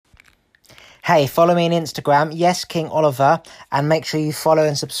Hey, follow me on Instagram, yes, King Oliver, and make sure you follow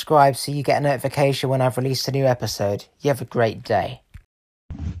and subscribe so you get a notification when I've released a new episode. You have a great day.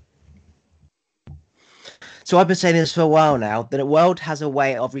 So I've been saying this for a while now, that the world has a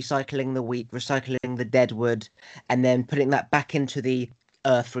way of recycling the wheat, recycling the dead wood, and then putting that back into the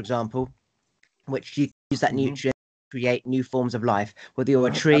earth, for example, which you use that nutrient to create new forms of life, whether you're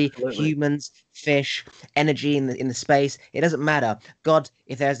a tree, Absolutely. humans, fish, energy in the space. It doesn't matter. God,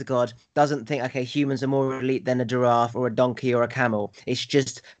 if there's a God, doesn't think, okay, humans are more elite than a giraffe or a donkey or a camel. It's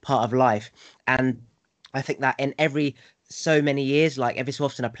just part of life. And I think that in every so many years, like every so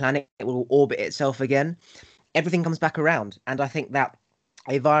often a planet, it will orbit itself again. Everything comes back around. And I think that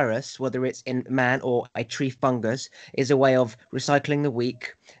a virus, whether it's in man or a tree fungus, is a way of recycling the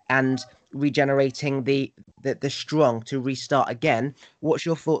weak and regenerating the strong to restart again. What's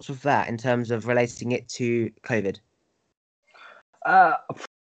your thoughts with that in terms of relating it to COVID? Uh,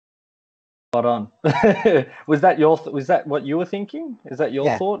 Spot on. Was that what you were thinking? Is that your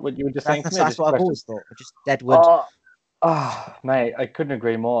Yeah, thought? What you were just saying to me? Or that's just a what I've question? always thought. Just dead wood. Oh, mate, I couldn't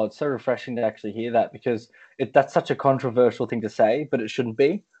agree more. It's so refreshing to actually hear that because that's such a controversial thing to say, but it shouldn't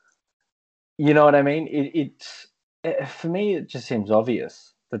be. You know what I mean? For me, it just seems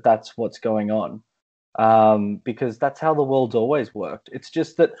obvious that that's what's going on. Because that's how the world's always worked. It's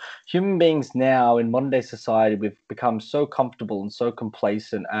just that human beings now in modern day society, we've become so comfortable and so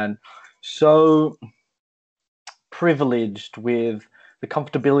complacent and so privileged with the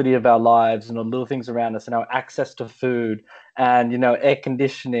comfortability of our lives and the little things around us and our access to food and air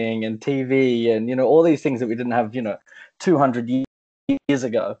conditioning and TV and all these things that we didn't have 200 years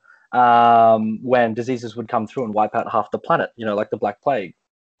ago, when diseases would come through and wipe out half the planet, like the Black Plague.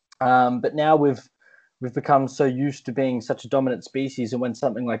 But now we've become so used to being such a dominant species, and when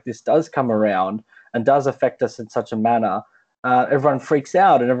something like this does come around and does affect us in such a manner, everyone freaks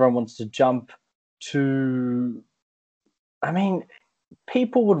out and everyone wants to jump to. I mean,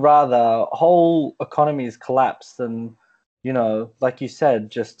 people would rather whole economies collapse than, like you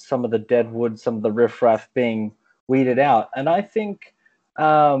said, just some of the dead wood, some of the riffraff being weeded out. And I think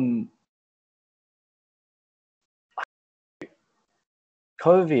COVID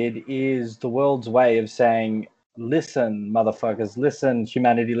is the world's way of saying, listen, motherfuckers, listen,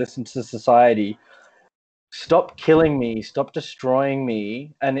 humanity, listen to society. Stop killing me, stop destroying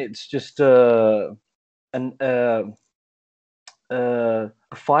me. And it's just an, a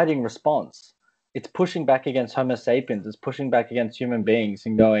fighting response. It's pushing back against Homo sapiens. It's pushing back against human beings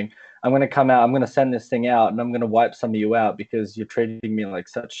and going, I'm going to come out, I'm going to send this thing out, and I'm going to wipe some of you out because you're treating me like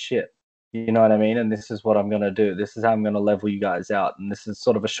such shit. You know what I mean? And this is what I'm going to do. This is how I'm going to level you guys out. And this is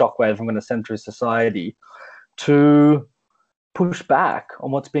sort of a shockwave I'm going to send through society to push back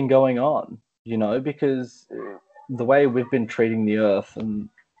on what's been going on, because the way we've been treating the earth and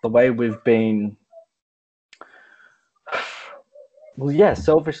the way we've been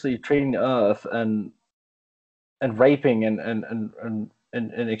selfishly treating the earth and raping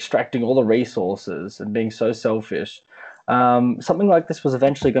and extracting all the resources and being so selfish. Something like this was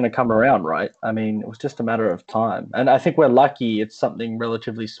eventually going to come around, right? I mean, it was just a matter of time. And I think we're lucky it's something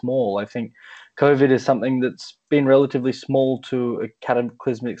relatively small. I think COVID is something that's been relatively small to a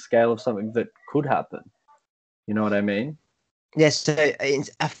cataclysmic scale of something that could happen. You know what I mean? Yes, so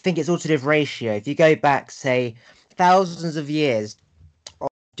I think it's all to do with ratio. If you go back, say, thousands of years of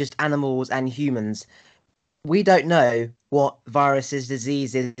just animals and humans, we don't know what viruses,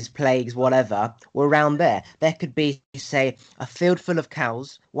 diseases, plagues, whatever were around there. There could be, say, a field full of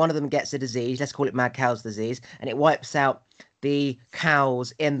cows. One of them gets a disease, let's call it mad cow's disease, and it wipes out the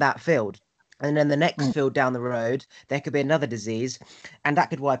cows in that field. And then the next field down the road, there could be another disease, and that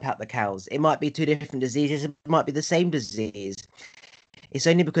could wipe out the cows. It might be two different diseases, it might be the same disease. It's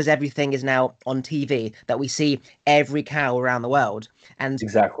only because everything is now on TV that we see every cow around the world. And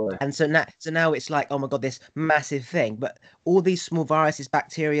Exactly. and so now it's like, oh my God, this massive thing. But all these small viruses,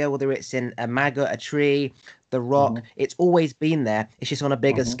 bacteria, whether it's in a maggot, a tree, the rock, it's always been there. It's just on a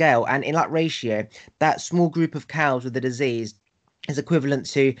bigger scale. And in that ratio, that small group of cows with the disease is equivalent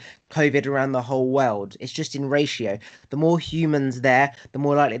to COVID around the whole world. It's just in ratio. The more humans there, the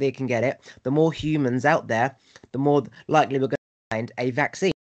more likely they can get it. The more humans out there, the more likely we're going to find a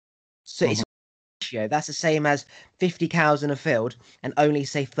vaccine. So it's ratio. That's the same as 50 cows in a field and only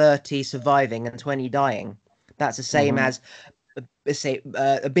say 30 surviving and 20 dying. That's the same as say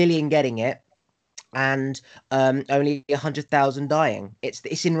a billion getting it and only 100,000 dying.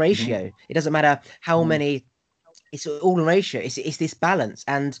 It's in ratio. It doesn't matter how many. It's all in ratio. It's this balance,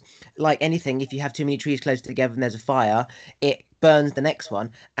 and like anything, if you have too many trees close together and there's a fire, it burns the next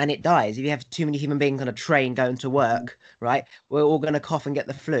one, and it dies. If you have too many human beings on a train going to work, right, we're all going to cough and get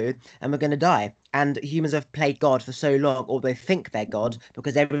the flu, and we're going to die. And humans have played God for so long, or they think they're God,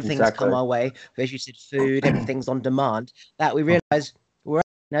 because everything's come Exactly. our way. As you said, food, everything's on demand, that we realize we're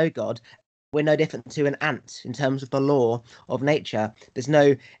no God. We're no different to an ant in terms of the law of nature. There's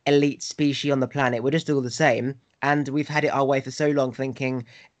no elite species on the planet. We're just all the same. And we've had it our way for so long, thinking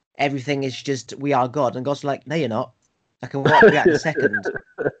everything is just we are God. And God's like, no, you're not. I can wipe you out in a second.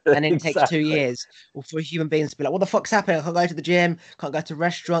 And then it takes 2 years for human beings to be like, what the fuck's happening? I can't go to the gym, can't go to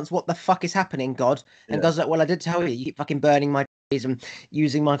restaurants. What the fuck is happening, God? And Yeah. God's like, well, I did tell you, you keep fucking burning my trees and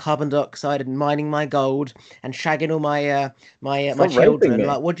using my carbon dioxide and mining my gold and shagging all my Stop raping children. me.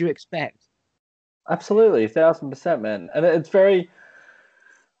 Like, what do you expect? Absolutely, 1000%, man. And it's very.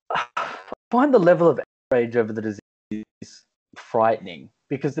 I find the level of outrage over the disease frightening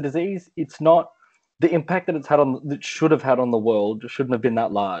because the disease, it's not the impact that it's had on that should have had on the world shouldn't have been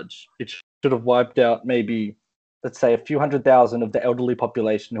that large. It should have wiped out maybe, let's say, a few 100,000 of the elderly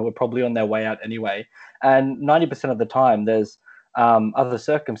population who are probably on their way out anyway. And 90% of the time, there's other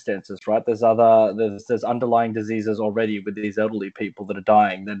circumstances, right? There's underlying diseases already with these elderly people that are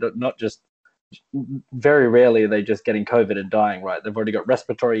dying. They're not just very rarely are they just getting COVID and dying, right? They've already got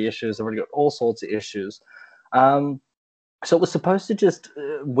respiratory issues. They've already got all sorts of issues. So it was supposed to just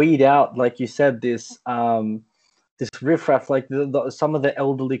weed out, like you said, this riffraff, like some of the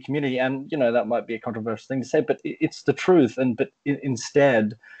elderly community, and that might be a controversial thing to say, but it's the truth.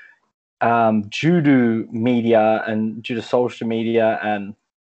 Instead, due to media and due to social media and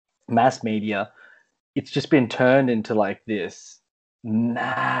mass media, it's just been turned into like this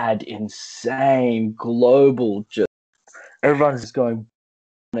mad, insane, global. Just everyone's just going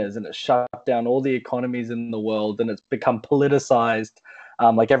and it shut down all the economies in the world, and it's become politicized,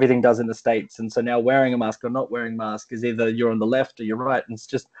 like everything does in the States. And so now wearing a mask or not wearing a mask is either you're on the left or you're right, and it's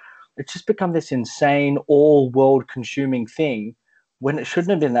just become this insane, all world consuming thing when it shouldn't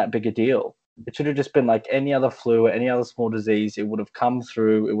have been that big a deal. It should have just been like any other flu or any other small disease. It would have come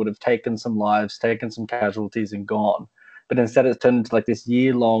through, it would have taken some lives, taken some casualties, and gone. But instead, it's turned into like this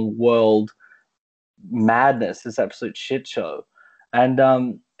year-long world madness, this absolute shit show. And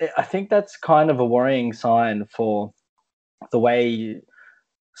I think that's kind of a worrying sign for the way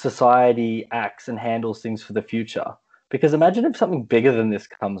society acts and handles things for the future. Because imagine if something bigger than this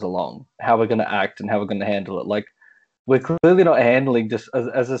comes along, how we're going to act and how we're going to handle it. Like, we're clearly not handling just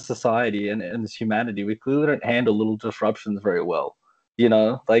as a society and as humanity, we clearly don't handle little disruptions very well.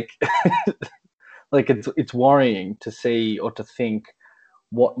 Like like it's worrying to see or to think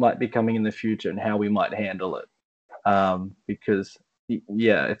what might be coming in the future and how we might handle it. Because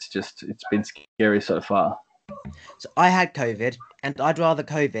yeah, it's been scary so far. So I had COVID, and I'd rather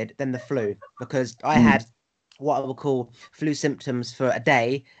COVID than the flu because I had what I would call flu symptoms for a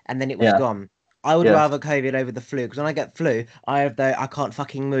day, and then it was Yeah, gone. I would yeah, rather COVID over the flu because when I get flu, I can't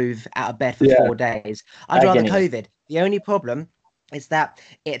fucking move out of bed for yeah. 4 days. I'd rather Agony. COVID. The only problem is that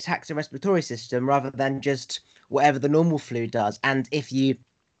it attacks the respiratory system rather than just whatever the normal flu does. And if you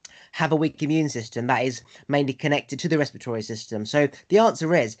have a weak immune system that is mainly connected to the respiratory system. So the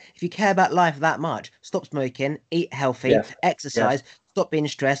answer is if you care about life that much, stop smoking, eat healthy, Yes, yes. exercise, stop being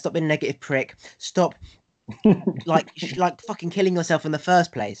stressed, stop being a negative prick, stop like fucking killing yourself in the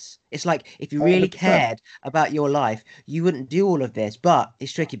first place. It's like if you really 100%. cared about your life, you wouldn't do all of this. But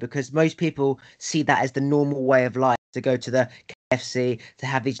it's tricky because most people see that as the normal way of life to go to the KFC, to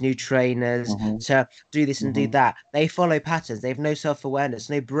have these new trainers, Mm-hmm. to do this and do Mm-hmm. that. They follow patterns. They have no self-awareness,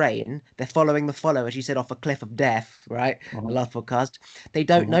 no brain. They're following the follow, as you said, off a cliff of death, right? The Mm-hmm. last podcast. They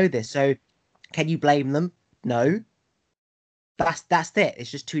don't Mm-hmm. know this. So can you blame them? No. That's it. It's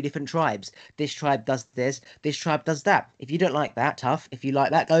just two different tribes. This tribe does this tribe does that. If you don't like that, tough. If you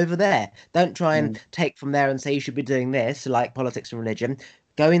like that, go over there. Don't try and take from there and say you should be doing this, like politics and religion.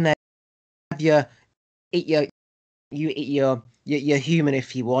 Go in there, have your eat your you eat your human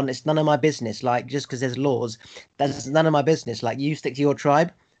if you want. It's none of my business. Like just because there's laws, that's none of my business. Like you stick to your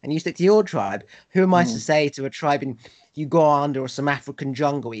tribe and you stick to your tribe. Who am I to Mm-hmm. say to a tribe in you go under some African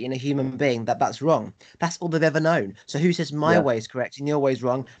jungle eating a human being that's wrong? That's all they've ever known. So who says my Yeah, way is correct and your way is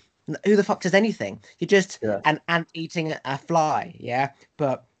wrong? Who the fuck says anything? You're just yeah, an ant eating a fly, yeah,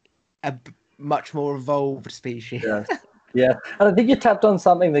 but much more evolved species. yeah, yeah. And I think you tapped on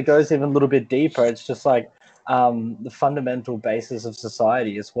something that goes even a little bit deeper. It's just like the fundamental basis of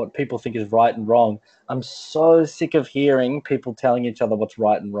society is what people think is right and wrong. I'm so sick of hearing people telling each other what's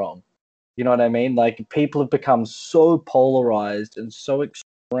right and wrong. You know what I mean? Like people have become so polarized and so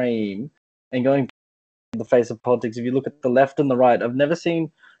extreme and going in the face of politics. If you look at the left and the right, I've never seen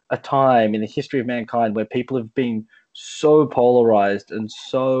a time in the history of mankind where people have been so polarized and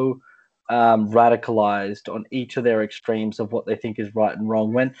so radicalized on each of their extremes of what they think is right and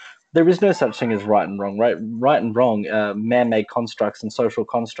wrong, when there is no such thing as right and wrong. Right and wrong, man-made constructs and social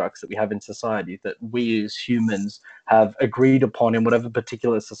constructs that we have in society that we as humans have agreed upon in whatever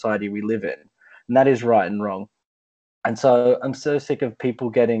particular society we live in, and that is right and wrong. And so I'm so sick of people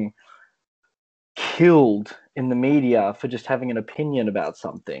getting killed in the media for just having an opinion about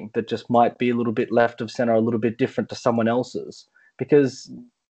something that just might be a little bit left of center, a little bit different to someone else's, because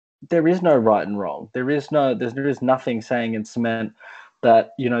there is no right and wrong. There is nothing saying in cement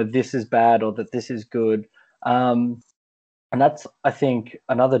that, this is bad or that this is good. And that's, I think,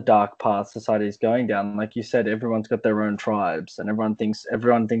 another dark path society is going down. Like you said, everyone's got their own tribes, and everyone thinks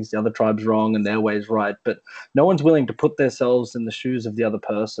the other tribe's wrong and their way's right. But no one's willing to put themselves in the shoes of the other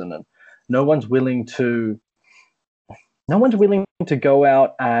person, and no one's willing to go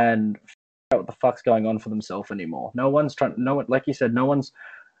out and figure out what the fuck's going on for themselves anymore. Like you said, no one's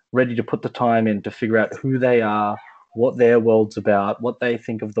ready to put the time in to figure out who they are, what their world's about, what they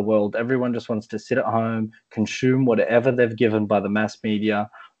think of the world. Everyone just wants to sit at home, consume whatever they've given by the mass media,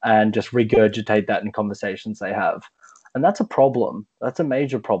 and just regurgitate that in conversations they have. And that's a problem. That's a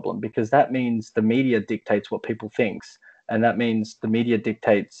major problem, because that means the media dictates what people thinks. And that means the media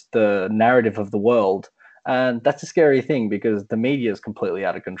dictates the narrative of the world. And that's a scary thing, because the media is completely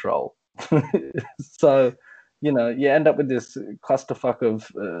out of control. So, you end up with this clusterfuck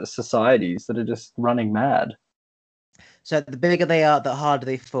of societies that are just running mad. So the bigger they are, the harder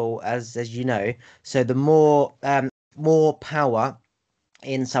they fall, as you know. So the more power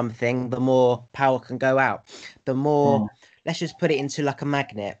in something, the more power can go out. The more, let's just put it into like a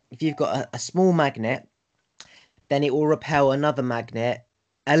magnet. If you've got a small magnet, then it will repel another magnet,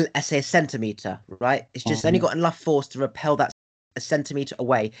 say a centimeter, right? It's just only got enough force to repel that a centimeter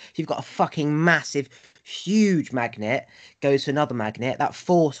away. If you've got a fucking massive, huge magnet goes to another magnet, that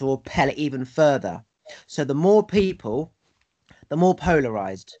force will repel it even further. So the more people, the more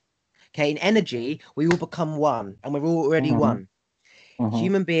polarized. Okay, in energy, we all become one, and we're already one.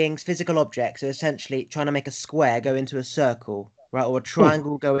 Human beings, physical objects, are essentially trying to make a square go into a circle, right? Or a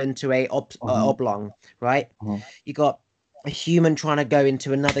triangle go into a oblong, right? You got a human trying to go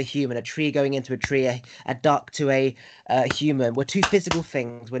into another human, a tree going into a tree, a duck to a human. We're two physical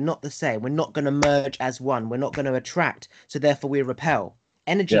things. We're not the same. We're not going to merge as one. We're not going to attract. So therefore, we repel.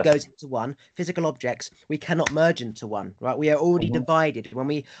 Energy goes into one. Physical objects, we cannot merge into one, right? We are already divided.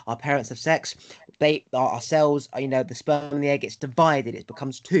 When our parents have sex, our cells, the sperm and the egg, it's divided. It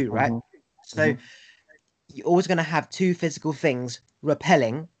becomes two, right? So you're always going to have two physical things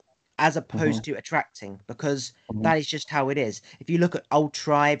repelling as opposed to attracting, because that is just how it is. If you look at old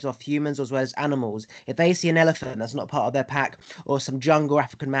tribes of humans as well as animals, if they see an elephant that's not part of their pack, or some jungle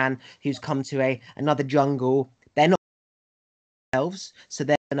African man who's come to another jungle, they're not themselves, so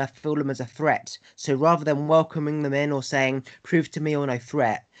they're going to feel them as a threat. So rather than welcoming them in or saying, prove to me you're no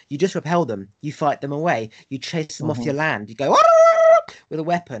threat, you just repel them. You fight them away. You chase them off your land. You go with a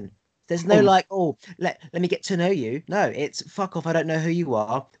weapon. There's no let me get to know you. No, it's fuck off. I don't know who you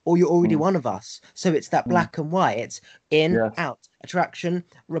are, or you're already one of us. So it's that black and white. It's in, out, attraction,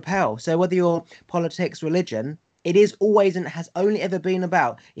 repel. So whether you're politics, religion, it is always and has only ever been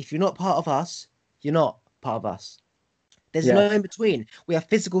about, if you're not part of us, you're not part of us. There's no in between. We are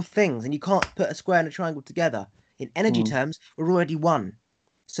physical things, and you can't put a square and a triangle together. In energy terms, we're already one.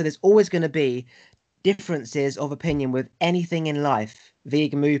 So there's always going to be differences of opinion with anything in life.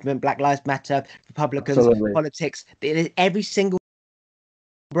 Vegan movement, Black Lives Matter, Republicans, politics. Every single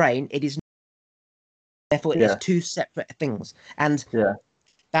brain, it is. Therefore, it is two separate things. And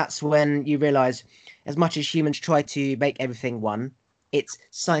that's when you realize, as much as humans try to make everything one, it's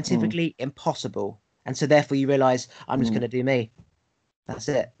scientifically impossible. And so therefore you realize, I'm just going to do me. That's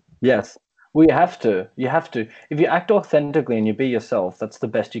it. Yes. Well, you have to. If you act authentically and you be yourself, that's the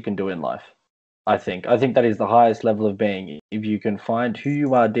best you can do in life. I think that is the highest level of being. If you can find who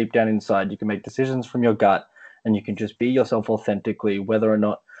you are deep down inside, you can make decisions from your gut, and you can just be yourself authentically, whether or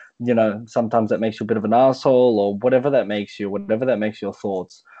not, sometimes that makes you a bit of an asshole, or whatever that makes you, whatever that makes your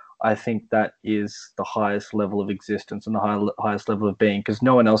thoughts. I think that is the highest level of existence and the highest level of being, because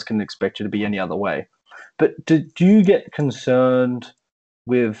no one else can expect you to be any other way. But do you get concerned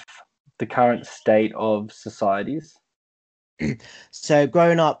with the current state of societies? So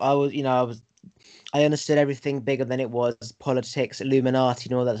growing up, I understood everything bigger than it was, politics, Illuminati,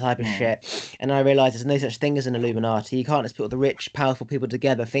 and all that type of shit. And I realized there's no such thing as an Illuminati. You can't just put the rich, powerful people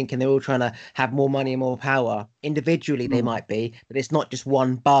together thinking they're all trying to have more money and more power. Individually, they might be, but it's not just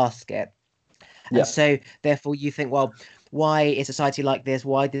one basket. And so, therefore, you think, well, why is society like this?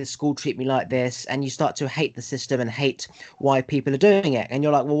 Why did school treat me like this? And you start to hate the system and hate why people are doing it. And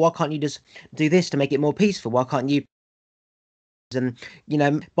you're like, well, why can't you just do this to make it more peaceful? Why can't you, and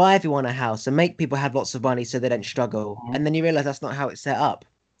buy everyone a house and make people have lots of money so they don't struggle? And then you realize that's not how it's set up.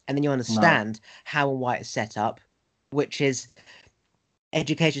 And then you understand how and why it's set up, which is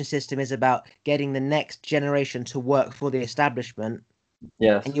education system is about getting the next generation to work for the establishment.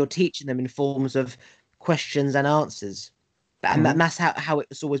 Yes. And you're teaching them in forms of questions and answers. And that's how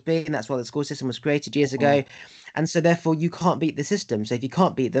it's always been. That's why the school system was created years ago. And so therefore you can't beat the system. So if you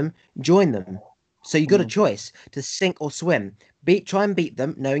can't beat them, join them. So you got a choice to sink or swim. Try and beat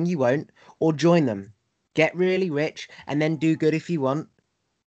them, knowing you won't, or join them. Get really rich and then do good if you want,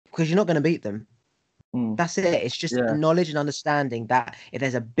 because you're not going to beat them. That's it. It's just knowledge and understanding that if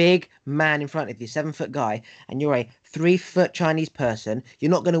there's a big man in front of you, 7-foot guy, and you're a 3-foot Chinese person,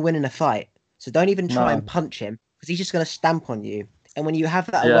 you're not going to win in a fight. So don't even try and punch him, because he's just going to stamp on you. And when you have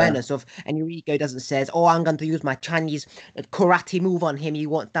that awareness of, and your ego doesn't say, oh, I'm going to use my Chinese karate move on him, you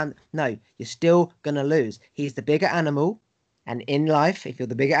want that. No, you're still going to lose. He's the bigger animal. And in life, if you're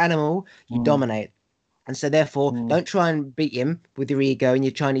the bigger animal, you dominate. And so therefore, don't try and beat him with your ego and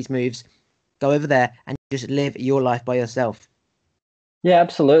your Chinese moves. Go over there and just live your life by yourself. Yeah,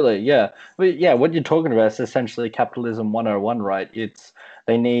 absolutely. Yeah. But yeah, what you're talking about is essentially capitalism 101, right?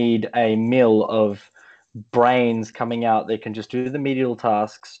 They need a mill of brains coming out. They can just do the medial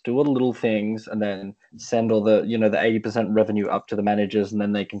tasks, do all the little things, and then send all the, the 80% revenue up to the managers, and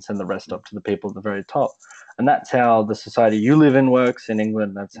then they can send the rest up to the people at the very top. And that's how the society you live in works in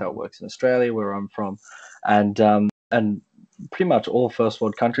England. That's how it works in Australia, where I'm from. And pretty much all first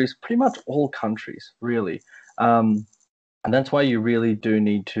world countries, pretty much all countries, really. And that's why you really do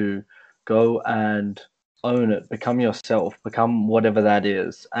need to go and own it, become yourself, become whatever that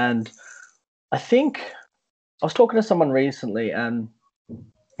is. And I think I was talking to someone recently, and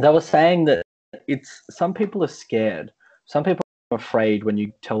they were saying that some people are scared. Some people are afraid when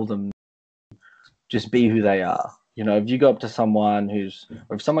you tell them just be who they are. If you go up to someone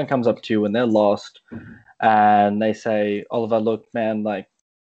or if someone comes up to you and they're lost and they say, Oliver, look, man, like,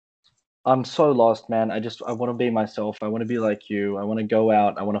 I'm so lost, man. I want to be myself. I want to be like you. I want to go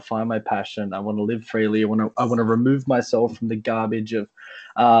out. I want to find my passion. I want to live freely. I want to remove myself from the garbage of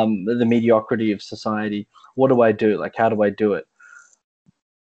the mediocrity of society. What do I do? Like, how do I do it?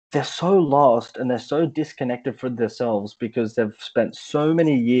 They're so lost and they're so disconnected from themselves because they've spent so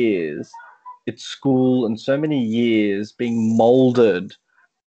many years at school and so many years being molded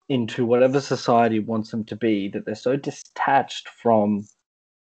into whatever society wants them to be, that they're so detached from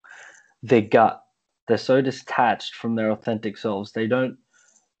their gut. They're so detached from their authentic selves. They don't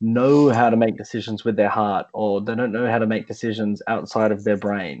know how to make decisions with their heart, or they don't know how to make decisions outside of their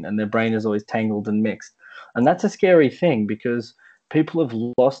brain, and their brain is always tangled and mixed. And that's a scary thing, because people have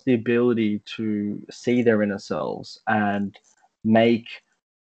lost the ability to see their inner selves and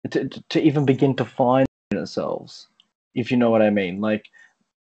to even begin to find inner selves, if you know what I mean. Like,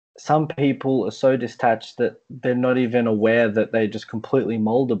 some people are so detached that they're not even aware that they're just completely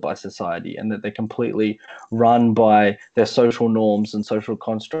molded by society, and that they're completely run by their social norms and social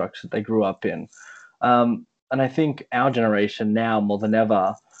constructs that they grew up in. And I think our generation now, more than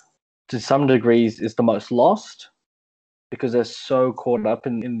ever, to some degrees, is the most lost, because they're so caught up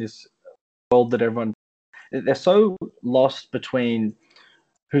in this world that they're so lost between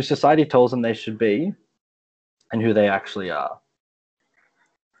who society tells them they should be and who they actually are.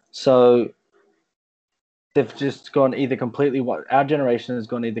 So they've just gone either completely, our generation has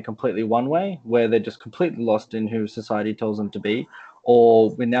gone either completely one way, where they're just completely lost in who society tells them to be,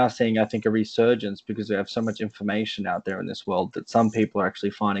 or we're now seeing, I think, a resurgence, because we have so much information out there in this world that some people are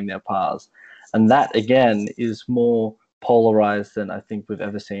actually finding their paths. And that, again, is more polarized than I think we've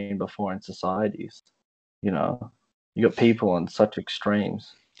ever seen before in societies. You got people on such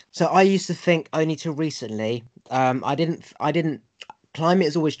extremes. So I used to think only till recently, I didn't, climate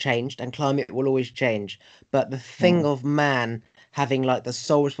has always changed and climate will always change. But the thing of man having like the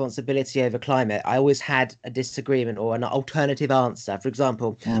sole responsibility over climate, I always had a disagreement or an alternative answer. For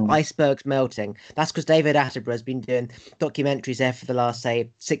example, icebergs melting. That's because David Attenborough has been doing documentaries there for the last, say,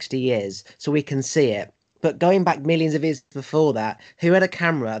 60 years. So we can see it. But going back millions of years before that, who had a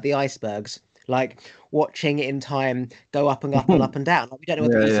camera at the icebergs? Like watching it in time go up and up and up and down. Like, we don't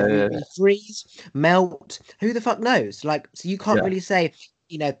know whether we freeze, melt. Who the fuck knows? Like, so you can't really say,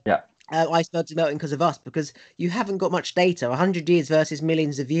 icebergs are melting because of us, because you haven't got much data. 100 years versus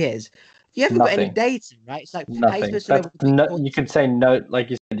millions of years. You haven't got any data, right? It's like nothing. You could say no,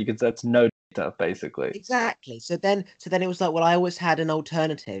 like you said, that's no basically. Exactly. So then it was like, well, I always had an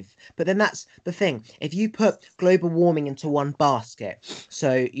alternative. But then that's the thing. If you put global warming into one basket,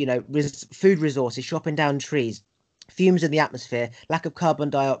 so food resources, chopping down trees, fumes in the atmosphere, lack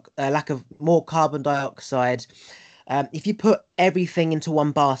of more carbon dioxide. If you put everything into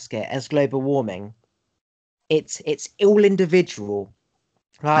one basket as global warming, it's all individual.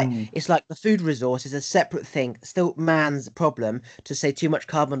 Right, Mm. it's like the food resource is a separate thing, still man's problem to say too much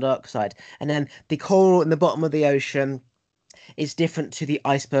carbon dioxide, and then the coral in the bottom of the ocean is different to the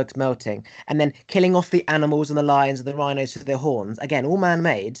icebergs melting, and then killing off the animals and the lions and the rhinos with their horns. Again, all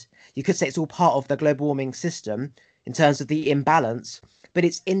man-made. You could say it's all part of the global warming system in terms of the imbalance, but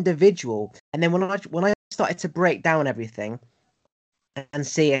it's individual. And then when I started to break down everything and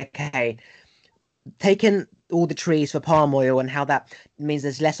see, okay, taking all the trees for palm oil and how that means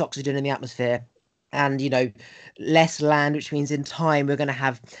there's less oxygen in the atmosphere and less land, which means in time we're going to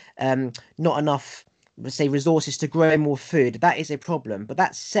have not enough, let's say, resources to grow more food. That is a problem, but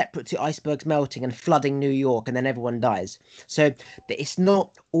that's separate to icebergs melting and flooding New York and then everyone dies. So it's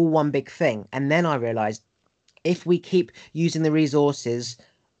not all one big thing. And then I realized if we keep using the resources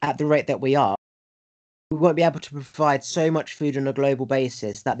at the rate that we are, we won't be able to provide so much food on a global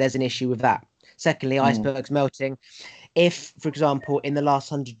basis that there's an issue with that. Secondly, icebergs melting. If, for example, in the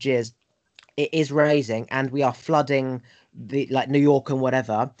last 100 years, it is raising and we are flooding the like New York and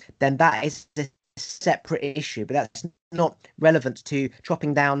whatever, then that is a separate issue. But that's not relevant to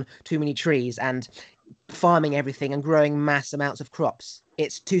chopping down too many trees and farming everything and growing mass amounts of crops.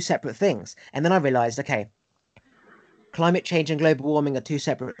 It's two separate things. And then I realized, okay, climate change and global warming are two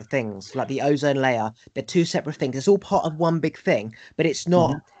separate things. Like the ozone layer, they're two separate things. It's all part of one big thing, but it's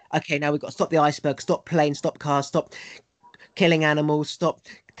not. Okay, now we've got to stop the iceberg, stop planes, stop cars, stop killing animals, stop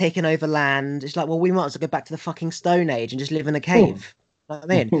taking over land. It's like, well, we might as well go back to the fucking Stone Age and just live in a cave. You know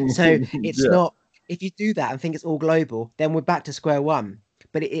what I mean? So it's Yeah. not, if you do that and think it's all global, then we're back to square one.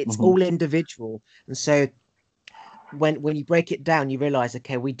 But it's Mhm. all individual. And so when you break it down, you realize,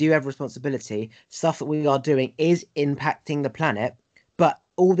 okay, we do have responsibility. Stuff that we are doing is impacting the planet, but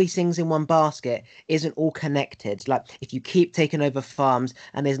all these things in one basket isn't all connected. Like if you keep taking over farms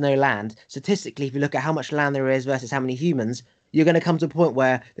and there's no land, statistically, if you look at how much land there is versus how many humans, you're going to come to a point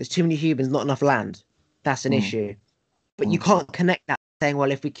where there's too many humans, not enough land. That's an Mm. issue. But you Mm. can't connect that saying,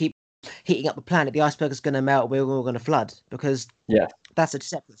 well, if we keep heating up the planet, the iceberg is going to melt, we're all going to flood, because Yeah. that's a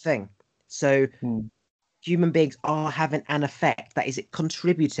separate thing. So Mm. human beings are having an effect that is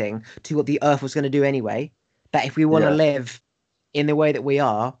contributing to what the earth was going to do anyway. That if we want to Yeah. live in the way that we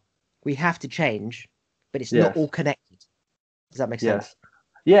are, we have to change, but it's not all Yes. connected. Does that make sense? Yes.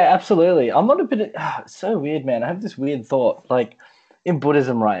 Yeah, absolutely. I'm not a bit. It's so weird, man. I have this weird thought. Like in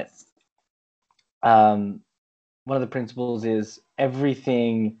Buddhism, right? One of the principles is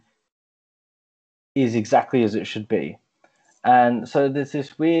everything is exactly as it should be, and so there's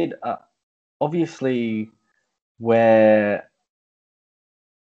this weird. Obviously, where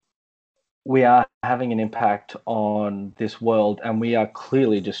we are having an impact on this world and we are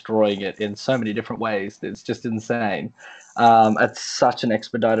clearly destroying it in so many different ways. It's just insane at such an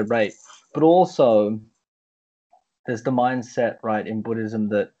expedited rate. But also, there's the mindset, right, in Buddhism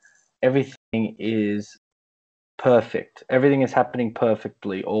that everything is perfect. Everything is happening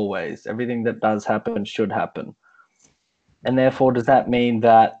perfectly always. Everything that does happen should happen. And therefore, does that mean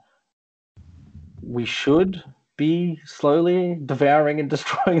that we should be slowly devouring and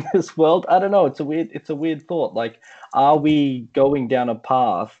destroying this world? I don't know. It's a weird thought. Like, are we going down a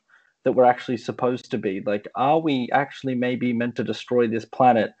path that we're actually supposed to be? Like, are we actually maybe meant to destroy this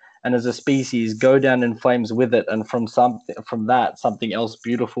planet and as a species go down in flames with it, and from that something else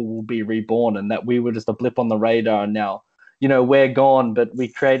beautiful will be reborn, and that we were just a blip on the radar, and now we're gone, but we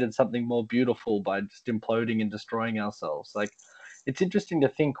created something more beautiful by just imploding and destroying ourselves. Like, it's interesting to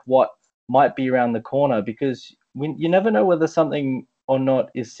think what might be around the corner, because you never know whether something or not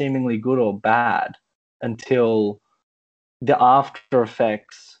is seemingly good or bad until the after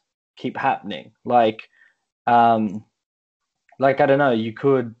effects keep happening. Um, like I don't know, you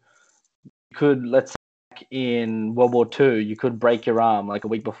could let's say in World War II, you could break your arm like a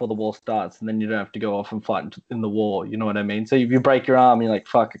week before the war starts, and then you don't have to go off and fight in the war. You know what I mean? So if you break your arm, you're like,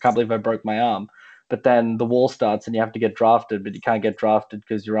 fuck, I can't believe I broke my arm. But then the war starts and you have to get drafted, but you can't get drafted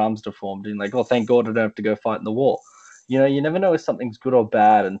because your arm's deformed. And you're like, oh, thank God I don't have to go fight in the war. You never know if something's good or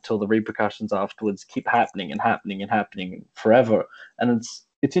bad until the repercussions afterwards keep happening and happening and happening forever. And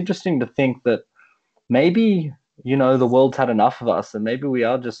it's interesting to think that maybe the world's had enough of us, and maybe we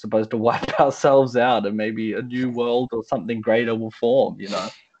are just supposed to wipe ourselves out, and maybe a new world or something greater will form.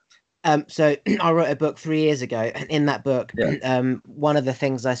 So I wrote a book 3 years ago, and in that book, Yeah. one of the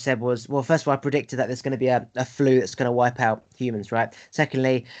things I said was, well, first of all, I predicted that there's going to be a flu that's going to wipe out humans, right?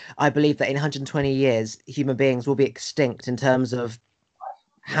 Secondly, I believe that in 120 years, human beings will be extinct in terms of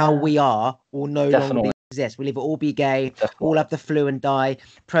how Yeah. we are will no longer Definitely. exist. We'll either all be gay, all Definitely. have the flu and die,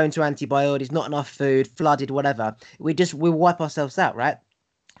 prone to antibiotics, not enough food, flooded, whatever. We'll wipe ourselves out, right?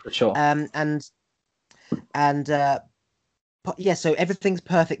 For sure. Um, and and yeah, so everything's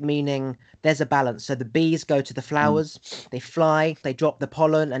perfect, meaning there's a balance. So the bees go to the Mm. flowers, they fly, they drop the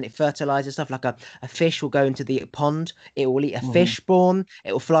pollen, and it fertilizes stuff. Like a fish will go into the pond, it will eat a Mm-hmm. fish spawn,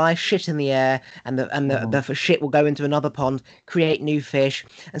 it will fly, shit in the air, and Mm-hmm. the shit will go into another pond, create new fish.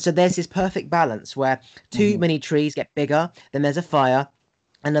 And so there's this perfect balance where too Mm-hmm. many trees get bigger, then there's a fire,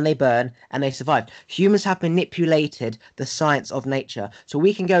 and then they burn and they survive. Humans have manipulated the science of nature. So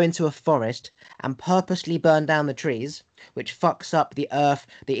we can go into a forest and purposely burn down the trees, which fucks up the earth,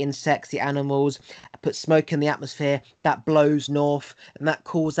 the insects, the animals, put smoke in the atmosphere, that blows north, and that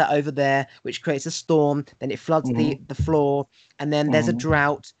cools that over there, which creates a storm, then it floods Mm-hmm. the floor, and then there's a Mm-hmm.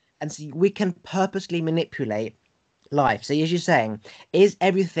 drought. And so we can purposely manipulate life. So as you're saying, is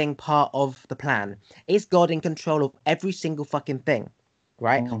everything part of the plan? Is God in control of every single fucking thing?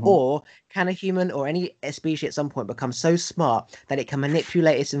 Right? Mm-hmm. Or can a human or any species at some point become so smart that it can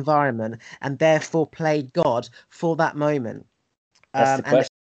manipulate its environment and therefore play God for that moment? That's the And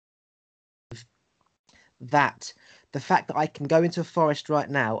question. that the fact that I can go into a forest right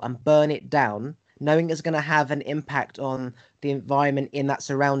now and burn it down, knowing it's going to have an impact on the environment in that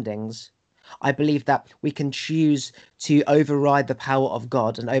surroundings, I believe that we can choose to override the power of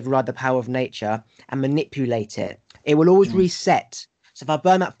God and override the power of nature and manipulate it. It will always Mm. reset. So if I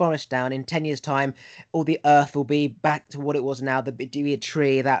burn that forest down in 10 years' time, all the earth will be back to what it was now. There'll be a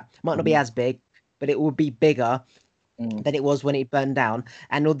tree that might not be Mm-hmm. as big, but it will be bigger Mm. than it was when it burned down.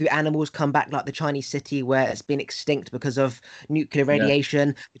 And all the animals come back, like the Chinese city where it's been extinct because of nuclear Yeah.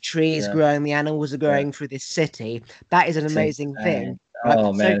 radiation. The trees Yeah. growing, the animals are Yeah. growing through this city. That is an It's amazing insane. thing, right?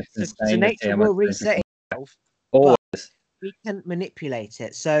 Oh So, man, it's so insane to see nature how much will nature reset can itself, but always. we can manipulate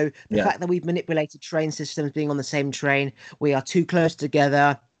it. So the Yeah. fact that we've manipulated train systems being on the same train, we are too close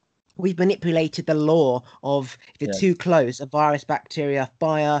together. We've manipulated the law of if you're Yeah. too close, a virus, bacteria,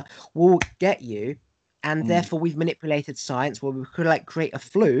 fire will get you. And Mm. therefore, we've manipulated science where we could like create a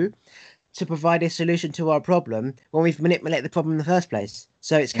flu to provide a solution to our problem when we've manipulated the problem in the first place.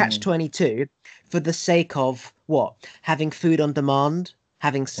 So it's catch Mm. 22 for the sake of what? Having food on demand,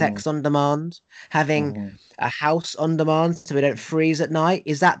 having Mm. sex on demand, having Mm-hmm. a house on demand so we don't freeze at night.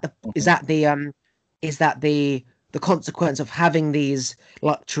 Is Mm-hmm. that the consequence of having these Yeah.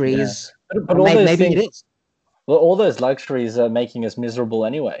 luxuries? But Or all those maybe it things, is. well, all those luxuries are making us miserable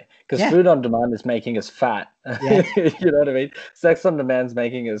anyway. Because Yeah. food on demand is making us fat. Yes. You know what I mean? Sex on demand is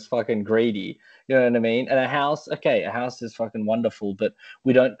making us fucking greedy. You know what I mean? And a house, okay, a house is fucking wonderful, but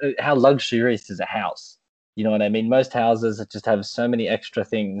we don't. How luxurious is a house? You know what I mean? Most houses just have so many extra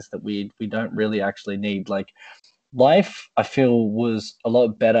things that we don't really actually need. Like life, I feel, was a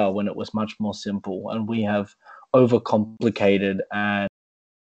lot better when it was much more simple, and we have overcomplicated and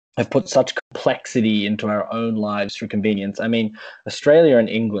have put such complexity into our own lives through convenience. I mean, Australia and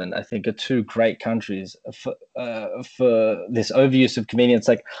England, I think, are two great countries for this overuse of convenience.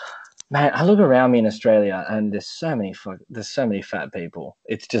 Like, man, I look around me in Australia, and there's so many fat people.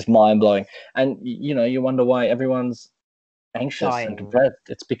 It's just mind blowing, and you know, you wonder why everyone's anxious and Dying. depressed.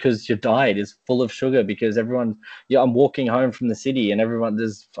 It's because your diet is full of sugar. Because everyone, yeah, I'm walking home from the city, and everyone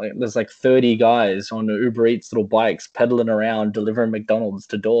there's like 30 guys on Uber Eats little bikes pedaling around delivering McDonald's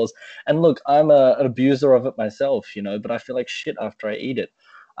to doors. And look, I'm an abuser of it myself, you know, but I feel like shit after I eat it.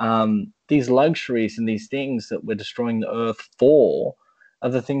 These luxuries and these things that we're destroying the earth for are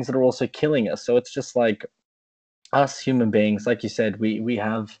the things that are also killing us. So it's just like us human beings, like you said, we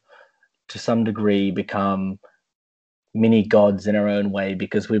have to some degree become mini gods in our own way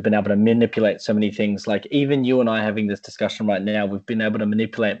because we've been able to manipulate so many things. Like even you and I having this discussion right now, we've been able to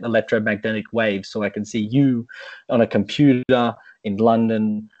manipulate electromagnetic waves so I can see you on a computer in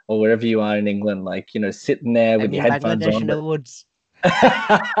London or wherever you are in England, like, you know, sitting there with I'm your in headphones Bangladesh on. in the woods.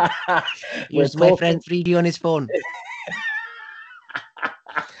 We're Used my talking. friend 3D on his phone.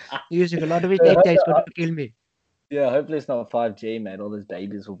 Using a lot of his data, it's going to kill me. Yeah, hopefully it's not 5G, man. All those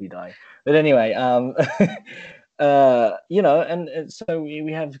babies will be dying. But anyway, you know, and so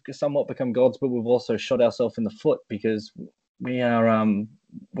we have somewhat become gods, but we've also shot ourselves in the foot because we are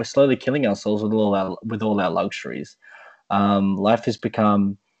we're slowly killing ourselves with all our luxuries. Life has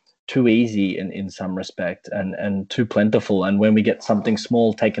become too easy in some respect and too plentiful. And when we get something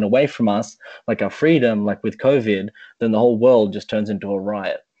small taken away from us, like our freedom, like with COVID, then the whole world just turns into a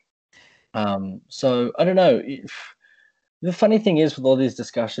riot. So I don't know. The funny thing is with all these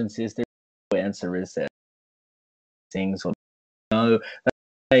discussions is the answer is there things or no.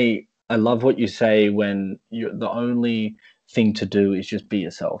 I love what you say when you the only thing to do is just be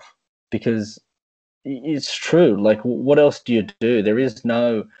yourself, because it's true. Like, what else do you do? There is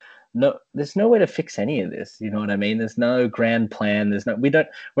there's no way to fix any of this. You know what I mean? There's no grand plan. We're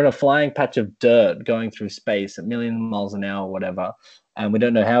in a flying patch of dirt going through space at million miles an hour, whatever. And we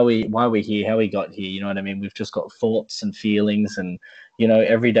don't know why we're here, how we got here. You know what I mean? We've just got thoughts and feelings, and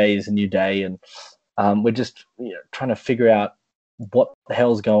every day is a new day, and we're just trying to figure out what the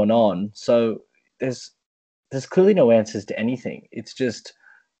hell's going on. So there's clearly no answers to anything. It's just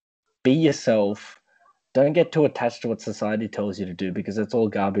be yourself. Don't get too attached to what society tells you to do, because it's all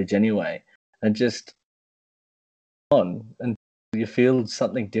garbage anyway. And just on and you feel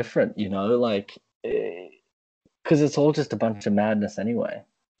something different, like because it's all just a bunch of madness anyway.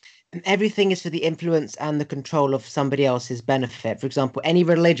 Everything is for the influence and the control of somebody else's benefit. For example, any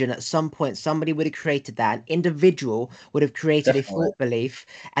religion, at some point, somebody would have created that. An individual would have created a Definitely, thought belief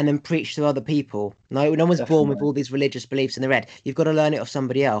and then preached to other people. No one's born with definitely, all these religious beliefs in their head. You've got to learn it off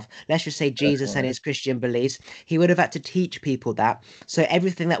somebody else. Let's just say Jesus and definitely. his Christian beliefs. He would have had to teach people that. So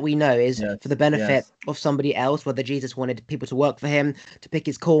everything that we know is Yes, for the benefit yes. of somebody else, whether Jesus wanted people to work for him, to pick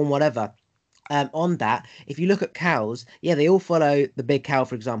his corn, whatever. On that, if you look at cows, yeah, they all follow the big cow,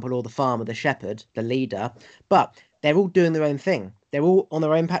 for example, or the farmer, the shepherd, the leader, but they're all doing their own thing. They're all on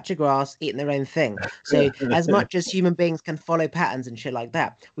their own patch of grass, eating their own thing. So, as much as human beings can follow patterns and shit like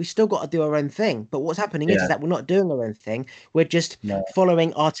that, we still got to do our own thing. But what's happening is Yeah, that we're not doing our own thing. We're just no.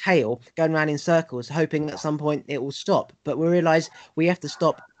 following our tail, going around in circles, hoping at some point it will stop. But we realize we have to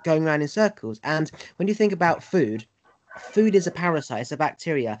stop going around in circles. And when you think about food is a parasite, it's a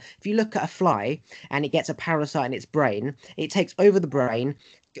bacteria. If you look at a fly and it gets a parasite in its brain, it takes over the brain,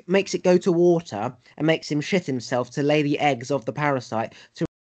 makes it go to water, and makes him shit himself to lay the eggs of the parasite.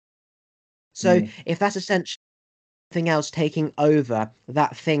 So Mm, if that's essentially something else taking over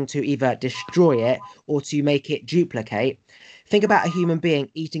that thing to either destroy it or to make it duplicate, think about a human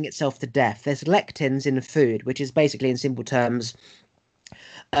being eating itself to death. There's lectins in food, which is basically, in simple terms,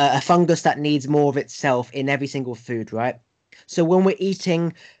 a fungus that needs more of itself in every single food, right? So when we're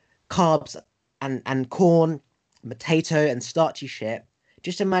eating carbs and corn, potato and starchy shit,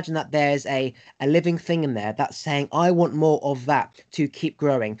 just imagine that there's a living thing in there that's saying, I want more of that to keep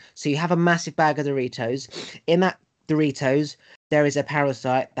growing. So you have a massive bag of Doritos. In that Doritos, there is a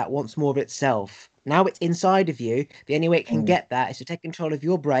parasite that wants more of itself. Now it's inside of you. The only way it can mm, get that is to take control of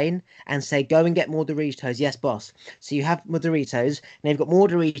your brain and say, go and get more Doritos. Yes, boss. So you have more Doritos, and you've got more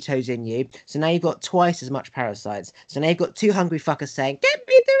Doritos in you. So now you've got twice as much parasites. So now you've got two hungry fuckers saying, get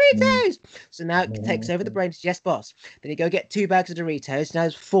me mm, Doritos. So now it takes over the mm, brain. Yes, boss. Then you go get two bags of Doritos. Now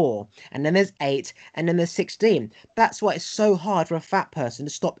there's four. And then there's eight. And then there's 16. That's why it's so hard for a fat person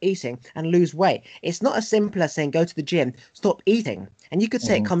to stop eating and lose weight. It's not as simple as saying, go to the gym, stop eating. And you could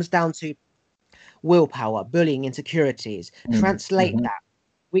say it mm, comes down to willpower, bullying, insecurities. mm, Translate mm, that.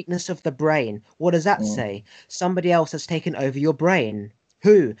 Weakness of the brain. What does that mm, say? Somebody else has taken over your brain.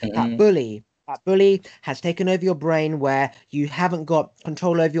 Who? That mm, bully. That bully has taken over your brain where you haven't got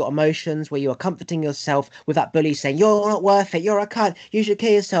control over your emotions, where you are comforting yourself with that bully saying, you're not worth it, you're a cunt, you should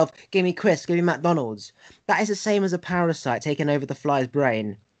kill yourself, give me Chris, give me McDonald's. That is the same as a parasite taking over the fly's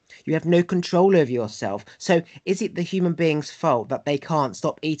brain. You have no control over yourself. So is it the human being's fault that they can't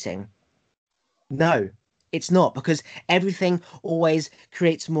stop eating? No, it's not, because everything always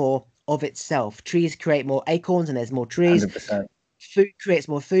creates more of itself. Trees create more acorns and there's more trees. 100%. Food creates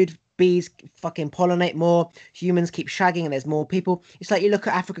more food. Bees fucking pollinate more. Humans keep shagging and there's more people. It's like you look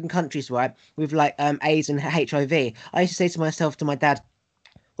at African countries, right, with like AIDS and HIV. I used to say to myself, to my dad,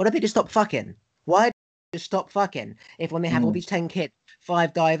 why don't they just stop fucking? Why don't they just stop fucking if when they have all Mm, these 10 kids,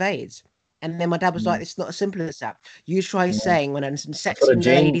 five die of AIDS? And then my dad was like, mm, it's not as simple as that. You try yeah. saying when I'm That's what a sexting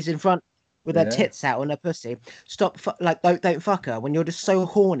gene. ladies in front with her Yeah, tits out on her pussy, stop, like, don't fuck her when you're just so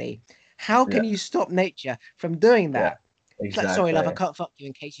horny. How yeah, can you stop nature from doing yeah. that? It's like, sorry, love, I Exactly. can't fuck you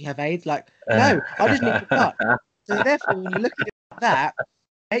in case you have AIDS. Like, no, I just need to fuck. So therefore, when you look at it like that,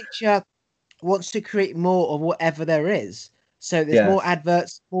 nature wants to create more of whatever there is. So there's more Yes.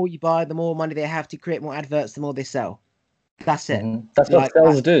 adverts, the more you buy, the more money they have to create more adverts, the more they sell. That's it. That's what Like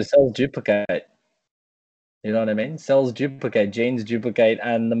cells that's do. Cells duplicate. You know what I mean? Cells duplicate, genes duplicate,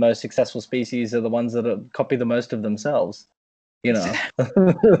 and the most successful species are the ones that copy the most of themselves. You know,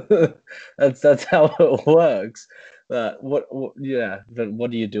 that's how it works. But yeah, but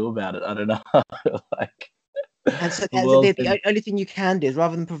what do you do about it? I don't know. Like and so the that's world's the been only thing you can do is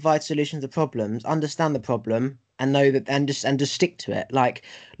rather than provide solutions to problems, understand the problem and know that, and just stick to it. Like,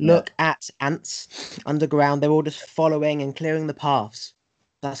 Yeah. look at ants underground; they're all just following and clearing the paths.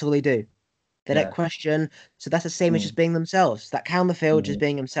 That's all they do. They don't Yeah. question. So that's the same as Mm. just being themselves. That cow in the field just Mm.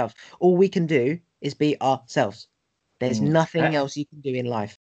 being themselves. All we can do is be ourselves. There's Mm. nothing else you can do in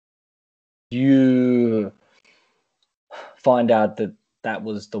life. You find out that that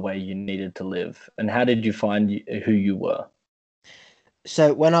was the way you needed to live, and how did you find who you were?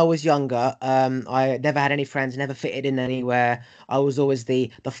 So when I was younger, I never had any friends, never fitted in anywhere. I was always the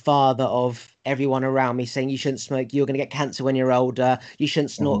father of everyone around me, saying you shouldn't smoke, you're gonna get cancer when you're older, you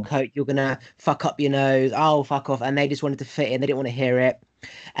shouldn't snort Mm-hmm. coke, you're gonna fuck up your nose, oh fuck off. And they just wanted to fit in, they didn't want to hear it.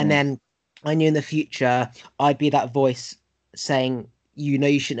 And Mm. then I knew in the future I'd be that voice saying, you know,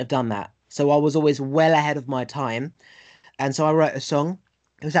 you shouldn't have done that. So I was always well ahead of my time. And so I wrote a song.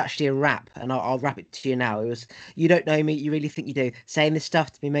 It was actually a rap, and I'll rap it to you now. It was, you don't know me, you really think you do. Saying this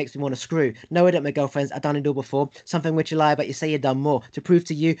stuff to me makes me want to screw. No, I don't, my girlfriends, I've done it all before. Something which you lie about, you say you've done more. To prove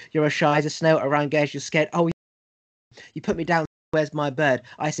to you, you're as shy as a snail around girls, you're scared. Oh, you put me down. Where's my bird?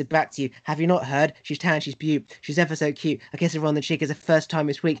 I said back to you. Have you not heard? She's tan, she's beaut. She's ever so cute. I kiss her on the cheek as the first time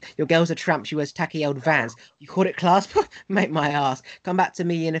this week. Your girl's a tramp. She wears tacky old Vans. You called it class? Make my ass. Come back to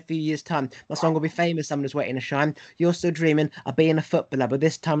me in a few years' time. My song will be famous. Someone's waiting to shine. You're still dreaming of being a footballer, but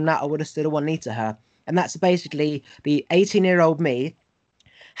this time now I would have stood a one knee to her. And that's basically the 18-year-old me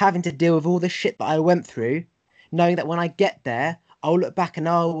having to deal with all the shit that I went through, knowing that when I get there, I'll look back and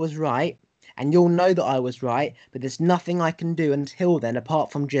know I was right, and you'll know that I was right, but there's nothing I can do until then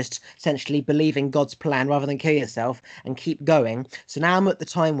apart from just essentially believing God's plan rather than kill yourself and keep going. So now I'm at the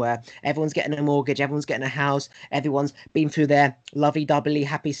time where everyone's getting a mortgage, everyone's getting a house, everyone's been through their lovey-dovey,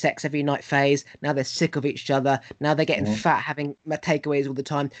 happy sex every night phase. Now they're sick of each other. Now they're getting Mm-hmm. fat, having takeaways all the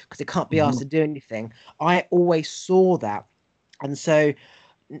time because they can't be asked Mm-hmm. to do anything. I always saw that. And so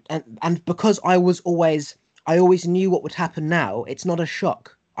and because I always knew what would happen now, it's not a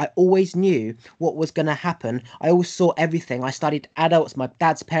shock. I always knew what was going to happen. I always saw everything. I studied adults, my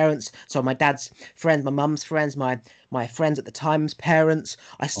dad's parents, so my dad's friends, my mum's friends, my friends at the time's parents.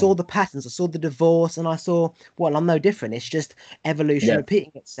 I saw the patterns, I saw the divorce, and I saw, well, I'm no different. It's just evolution Yeah.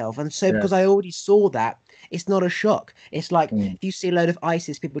 repeating itself. And so Yeah. because I already saw that, it's not a shock. It's like Mm. if you see a load of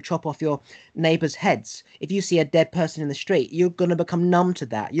ISIS people chop off your neighbors' heads, if you see a dead person in the street, you're going to become numb to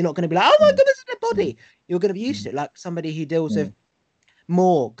that. You're not going to be like, oh my Mm. God, it's a dead Mm. body. You're going to be used Mm. to it. Like somebody who deals with Mm.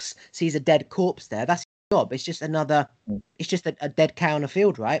 morgues sees a dead corpse there. That's your job. It's just another, Mm. it's just a dead cow in a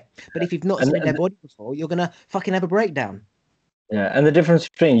field, right? But if you've not And, seen a dead and body before, you're going to fucking have a breakdown. yeah, and the difference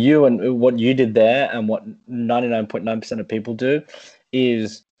between you and what you did there and what 99.9% of people do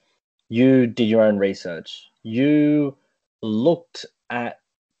is you did your own research. You looked at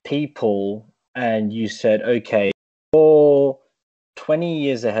people and you said, okay, you're 20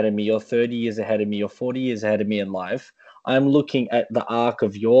 years ahead of me, you're 30 years ahead of me, you're 40 years ahead of me in life. I'm looking at the arc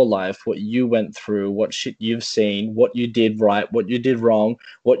of your life, what you went through, what shit you've seen, what you did right, what you did wrong,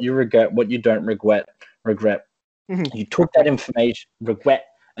 what you regret, what you don't regret. You took that Regret. information, regret,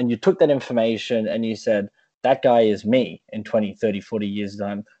 and you took that information and you said, that guy is me in 20, 30, 40 years'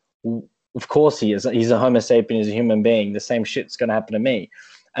 time. Of course he is. He's a Homo sapien, he's a human being. The same shit's going to happen to me.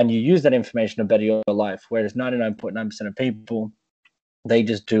 And you use that information to better your life. Whereas 99.9% of people, they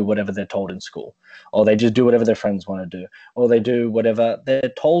just do whatever they're told in school, or they just do whatever their friends want to do, or they do whatever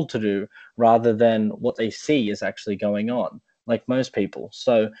they're told to do rather than what they see is actually going on, like most people.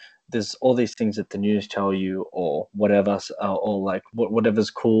 So there's all these things that the news tell you, or whatever, or like whatever's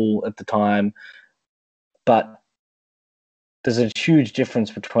cool at the time. But there's a huge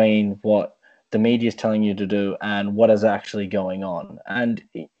difference between what the media is telling you to do and what is actually going on. And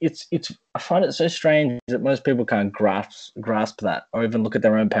it's I find it so strange that most people can't grasp that, or even look at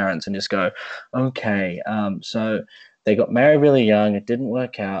their own parents and just go, okay, so they got married really young, it didn't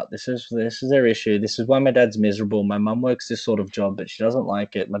work out. This is their issue. This is why my dad's miserable. My mum works this sort of job, but she doesn't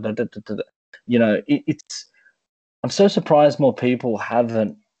like it. It's. I'm so surprised more people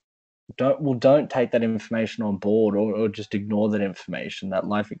haven't don't take that information on board, or just ignore that information, that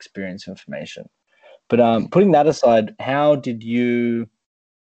life experience information. But putting that aside, how did you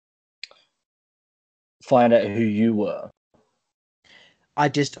find out who you were I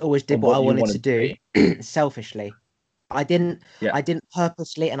just always did and what I what you wanted to wanted to do be? selfishly. I didn't Yeah. I didn't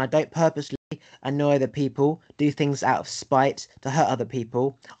purposely, and I don't purposely annoy other people, do things out of spite to hurt other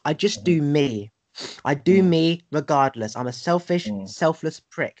people. I just Mhm. do me. I do Mm. me regardless. I'm a selfish, Mm. selfless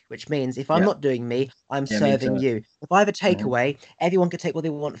prick, which means if I'm Yeah. not doing me, I'm Yeah, me serving too. you. If I have a Mhm. takeaway, everyone can take what they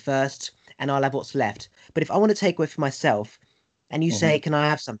want first, and I'll have what's left. But if I want to take away for myself, and you Mhm. say, "Can I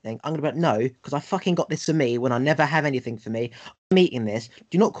have something?" I'm gonna be like, "No," because I fucking got this for me when I never have anything for me. I'm eating this.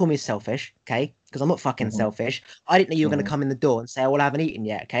 Do not call me selfish, okay? because I'm not fucking Mm-hmm. selfish. I didn't know you were going to Mm-hmm. come in the door and say, "Oh, well, I haven't eaten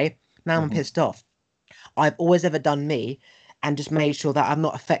yet." Okay, now I'm Mm-hmm. pissed off. I've always ever done me and just made sure that I've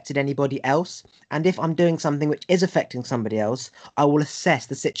not affected anybody else. And if I'm doing something which is affecting somebody else, I will assess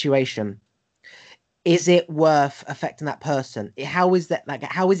the situation. Is it worth affecting that person? How is that, like,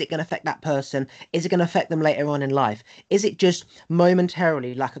 how is it going to affect that person? Is it going to affect them later on in life? Is it just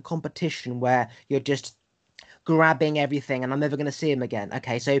momentarily like a competition where you're just grabbing everything and I'm never going to see him again?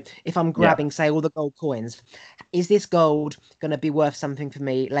 Okay, so if I'm Yeah. grabbing, say, all the gold coins, is this gold going to be worth something for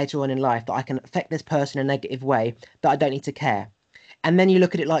me later on in life that I can affect this person in a negative way that I don't need to care? And then you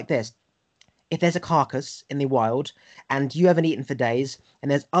look at it like this. If there's a carcass in the wild and you haven't eaten for days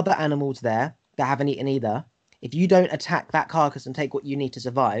and there's other animals there that haven't eaten either, if you don't attack that carcass and take what you need to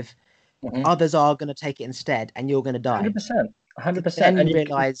survive, Mm-hmm. others are going to take it instead and you're going to die. 100%. So 100%. then And you you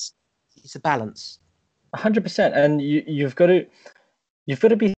realize it's a balance. 100%. And you've got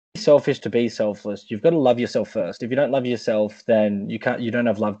to be selfish to be selfless. You've got to love yourself first. If you don't love yourself, then you don't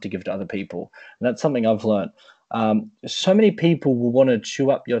have love to give to other people. And that's something I've learned. So many people will want to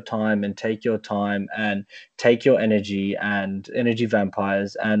chew up your time and take your time and take your energy and energy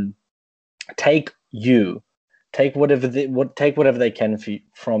vampires and take you, take whatever they can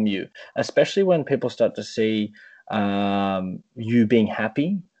from you, especially when people start to see you being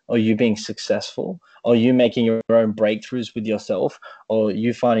happy or you being successful or you making your own breakthroughs with yourself or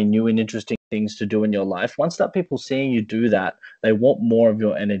you finding new and interesting things to do in your life. Once that people seeing you do that, they want more of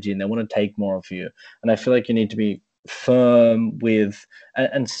your energy and they want to take more of you. And I feel like you need to be firm with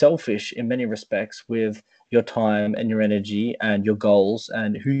and selfish in many respects with your time and your energy and your goals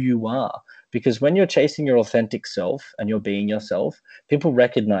and who you are, because when you're chasing your authentic self and you're being yourself, people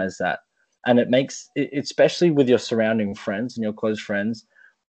recognize that. And it makes especially with your surrounding friends and your close friends,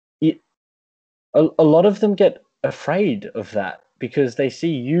 it, a lot of them get afraid of that because they see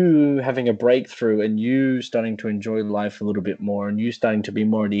you having a breakthrough and you starting to enjoy life a little bit more and you starting to be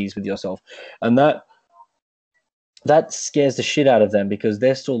more at ease with yourself. And that scares the shit out of them because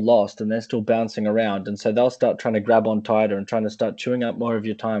they're still lost and they're still bouncing around. And so they'll start trying to grab on tighter and trying to start chewing up more of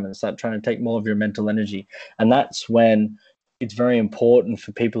your time and start trying to take more of your mental energy. And that's when it's very important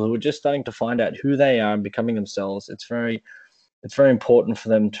for people who are just starting to find out who they are and becoming themselves. It's very important for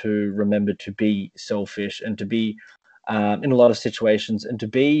them to remember to be selfish and to be in a lot of situations and to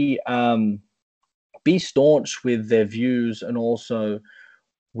be staunch with their views and also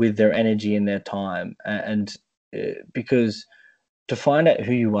with their energy and their time. And because to find out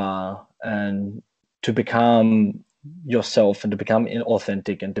who you are and to become yourself and to become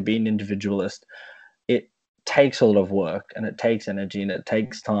authentic and to be an individualist, it takes a lot of work and it takes energy and it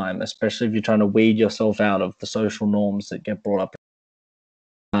takes time, especially if you're trying to weed yourself out of the social norms that get brought up.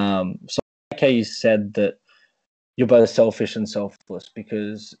 So like how you said that you're both selfish and selfless,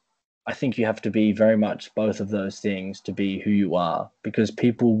 because I think you have to be very much both of those things to be who you are, because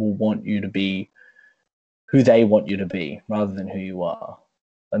people will want you to be who they want you to be rather than who you are.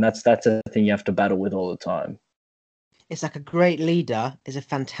 And that's a thing you have to battle with all the time. It's like a great leader is a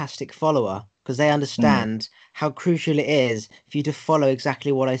fantastic follower because they Mm, understand how crucial it is for you to follow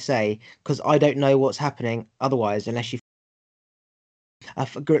exactly what I say because I don't know what's happening otherwise unless you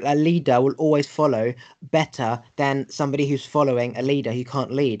a leader will always follow better than somebody who's following a leader who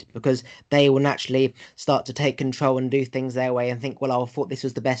can't lead because they will naturally start to take control and do things their way and think, well, I thought this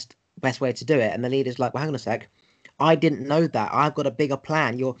was the best way to do it. And the leader's like, well, hang on a sec. I didn't know that. I've got a bigger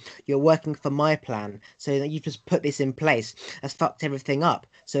plan. You're working for my plan. So that you just put this in place has fucked everything up.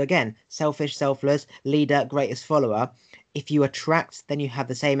 So again, selfish, selfless, leader, greatest follower. If you attract, then you have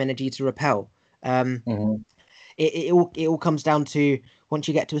the same energy to repel. Um, mhm, it all comes down to once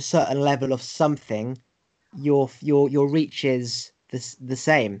you get to a certain level of something, your reach is the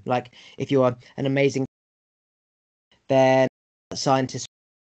same. Like if you are an amazing, then scientist,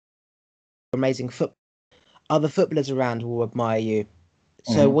 amazing foot, other footballers around will admire you.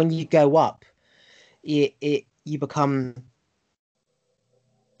 So mhm, when you go up, you become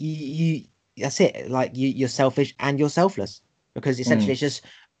you that's it. Like you're selfish and you're selfless because essentially mm, it's just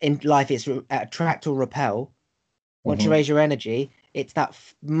in life it's attract or repel. Once you mhm, raise your energy, it's that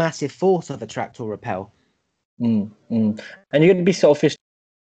massive force of attract or repel. mm. And you're going to be selfish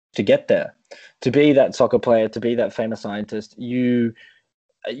to get there. To be that soccer player, to be that famous scientist, you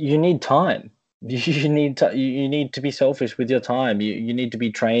need time. You need to be selfish with your time. You need to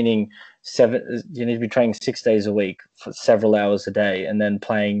be training you need to be training 6 days a week for several hours a day and then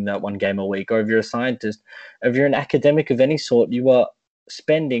playing that one game a week. Or if you're a scientist, if you're an academic of any sort, you are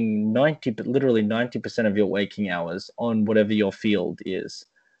spending literally 90% of your waking hours on whatever your field is.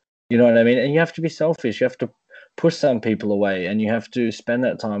 You know what I mean? And you have to be selfish. You have to push some people away and you have to spend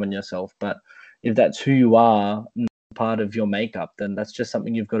that time on yourself. But if that's who you are, part of your makeup, then that's just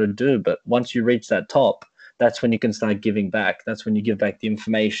something you've got to do. But once you reach that top, that's when you can start giving back. That's when you give back the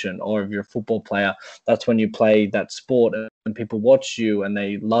information. Or if you're a football player, that's when you play that sport and people watch you and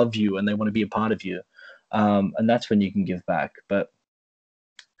they love you and they want to be a part of you. And that's when you can give back. But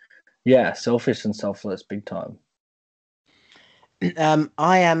yeah, selfish and selfless, big time. I'm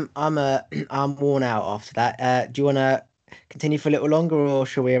worn out after that. Do you want to continue for a little longer, or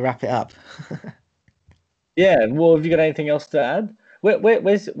shall we wrap it up? Yeah. Well, have you got anything else to add?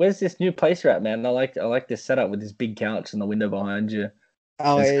 Where's this new place you're at, man? I like this setup with this big couch and the window behind you.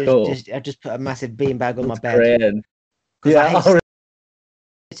 Oh, It's it was cool. just I just put a massive beanbag on my It's bed grand. because I Yeah. hate Oh,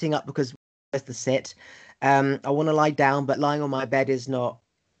 sitting up because where's the sit? I want to lie down, but lying on my bed is not.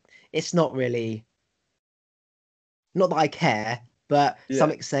 It's not really. Not that I care, but yeah.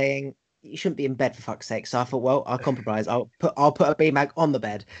 something's saying you shouldn't be in bed for fuck's sake. So I thought, well, I'll compromise. I'll put a beanbag on the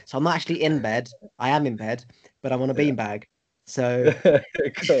bed. So I'm not actually in bed. I am in bed, but I'm on a Yeah. beanbag. So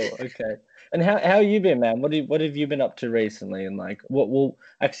Cool. Okay. And how you been, man? What have you been up to recently? And like, what will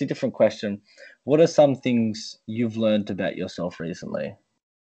actually different question. What are some things you've learned about yourself recently?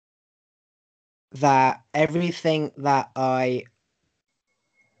 that everything that I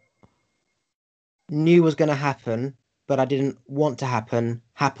knew was going to happen, but I didn't want to happen,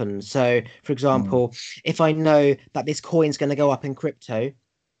 happened. So, for Mm, example, if I know that this coin's going to go up in crypto,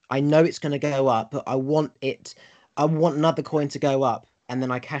 I know it's going to go up, but I want another coin to go up, and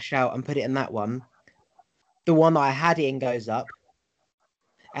then I cash out and put it in that one. The one that I had it in goes up,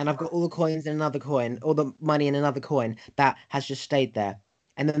 and I've got all the coins in another coin, all the money in another coin that has just stayed there.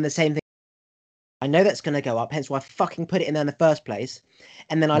 And then the same thing, I know that's going to go up, hence why I fucking put it in there in the first place.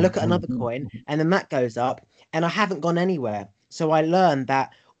 And then I look at another coin, and then that goes up, and I haven't gone anywhere. So I learned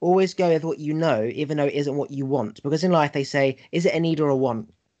that always go with what you know, even though it isn't what you want. Because in life, they say, is it a need or a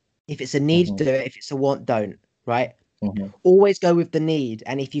want? If it's a need, mhm, do it. If it's a want, don't. Right? mhm, Always go with the need.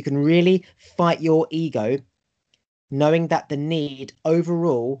 And if you can really fight your ego, knowing that the need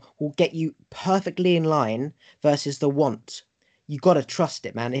overall will get you perfectly in line versus the want. You got to trust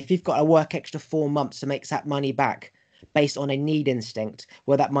it, man. If you've got to work extra 4 months to make that money back based on a need instinct,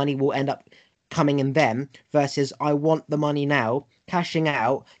 where that money will end up coming in them versus I want the money now, cashing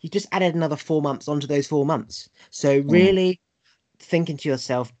out, you just added another 4 months onto those 4 months. So mm. really thinking to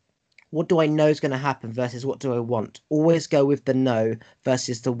yourself, what do I know is going to happen versus what do I want? Always go with the no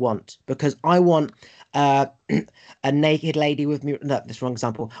versus the want because I want uh, a naked lady with me. No, that's the wrong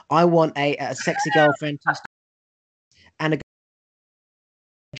example. I want a sexy girlfriend and a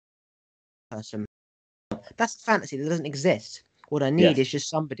person. That's fantasy that doesn't exist. What I need Yes. is just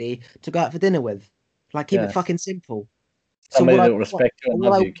somebody to go out for dinner with. Like keep it Yes. fucking simple. So Somebody what I that will want, respect you and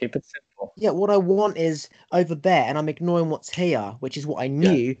what love I you. Keep it simple. yeah, what I want is over there, and I'm ignoring what's here, which is what I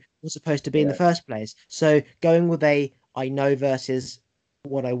Yes. knew was supposed to be in the Yes. first place. So going with a I know versus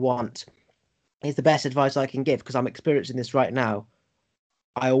what I want is the best advice I can give because I'm experiencing this right now.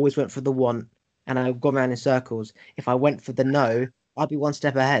 I always went for the want and I've gone around in circles. If I went for the no, I'd be one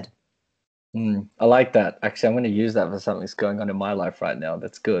step ahead. I like that. Actually, I'm going to use that for something that's going on in my life right now.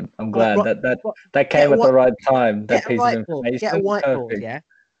 That's good. I'm Right, glad right, that get came a at the white, right time. That get a piece of whiteboard, get a information. whiteboard, Perfect. yeah.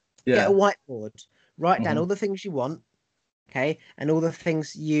 Get a Yeah. whiteboard. Write down Hmm. all the things you want, okay, and all the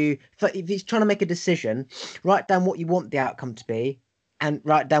things if he's trying to make a decision, write down what you want the outcome to be, and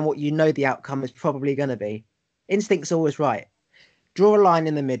write down what you know the outcome is probably going to be. Instinct's always right. Draw a line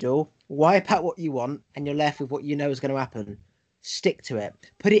in the middle, wipe out what you want, and you're left with what you know is going to happen. Stick to it.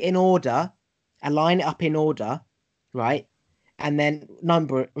 Put it in order, align it up in order, right? And then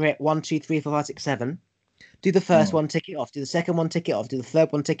number it 1, 2, 3, 4, 5, 6, 7. Do the first Mm, one, tick it off. Do the second one, tick it off. Do the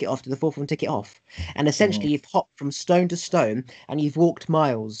third one, tick it off. Do the fourth one, tick it off. And mhm. essentially, you've hopped from stone to stone and you've walked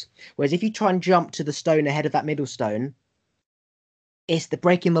miles. Whereas if you try and jump to the stone ahead of that middle stone, it's the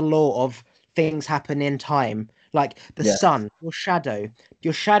breaking the law of things happen in time. Like the Yes. sun, your shadow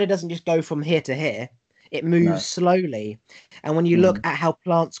doesn't just go from here to here, it moves No. slowly. And when you look Mhm. at how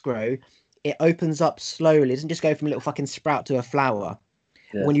plants grow, it opens up slowly. It doesn't just go from a little fucking sprout to a flower.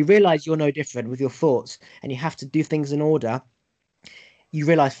 And when Yes. you realize you're no different with your thoughts and you have to do things in order, you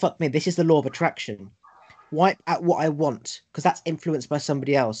realize, fuck me, this is the law of attraction. Wipe out what I want because that's influenced by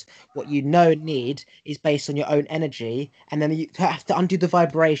somebody else. What you know and need is based on your own energy, and then you have to undo the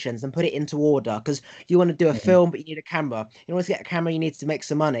vibrations and put it into order because you want to do a Mhm. film, but you need a camera. In order to get a camera, you need to make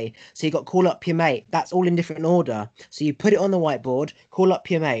some money. So you got to call up your mate. That's all in different order. So you put it on the whiteboard, call up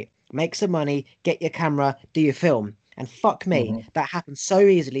your mate, make some money, get your camera, do your film. And fuck me, Mm-hmm. that happened so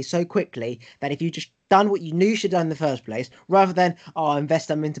easily, so quickly, that if you just done what you knew you should have done in the first place, rather than, oh, I'll invest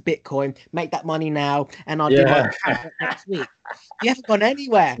them into Bitcoin, make that money now, and I'll do my Yeah. next week. You haven't gone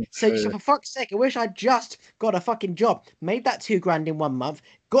anywhere. So True. for fuck's sake, I wish I just got a fucking job, made that 2 grand in 1 month,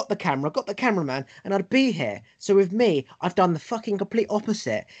 got the camera, got the cameraman, and I'd be here. So with me, I've done the fucking complete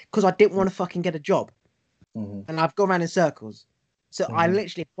opposite because I didn't want to fucking get a job, Mm-hmm. and I've gone around in circles. So I Mm-hmm.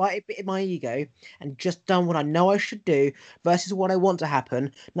 literally fight a bit in my ego and just done what I know I should do versus what I want to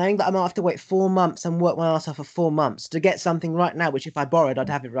happen, knowing that I might have to wait 4 months and work my ass off for 4 months to get something right now, which if I borrowed, I'd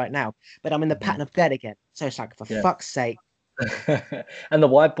have it right now. But I'm in the Mm-hmm. pattern of debt again. So it's like, for Yeah. fuck's sake. And the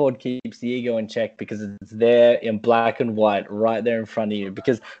whiteboard keeps the ego in check because it's there in black and white right there in front of you,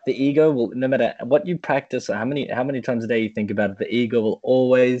 because the ego will, no matter what you practice or how many times a day you think about it, the ego will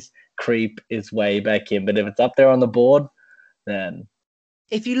always creep its way back in. But if it's up there on the board, then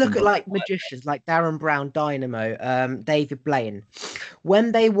If you look at like magicians like Darren Brown, Dynamo, David Blaine,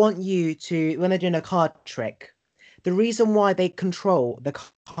 when they want you to, when they're doing a card trick, the reason why they control the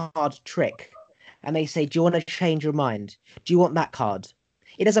card trick and they say, do you want to change your mind? Do you want that card?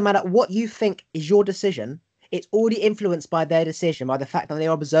 It doesn't matter what you think is your decision. It's already influenced by their decision, by the fact that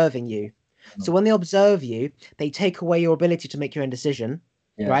they're observing you. So when they observe you, they take away your ability to make your own decision,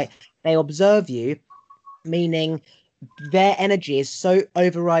 yes. right? They observe you, meaning their energy is so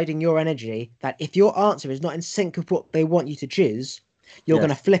overriding your energy that if your answer is not in sync with what they want you to choose, you're Yes.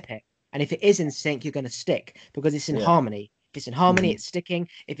 going to flip it. And if it is in sync, you're going to stick because it's in Yeah. harmony. If it's in harmony, Mhm. it's sticking.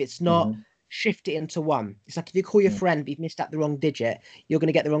 If it's not, Mhm. shift it into one. It's like if you call your friend, but you've missed out the wrong digit, you're going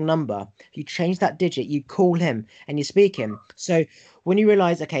to get the wrong number. If you change that digit, you call him and you speak him. So when you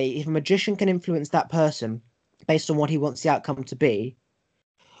realize, okay, if a magician can influence that person based on what he wants the outcome to be,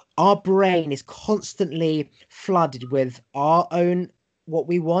 our brain is constantly flooded with our own what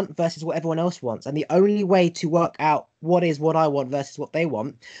we want versus what everyone else wants. And the only way to work out what is what I want versus what they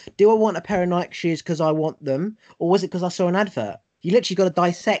want, do I want a pair of Nike shoes because I want them, or was it because I saw an advert? You literally got to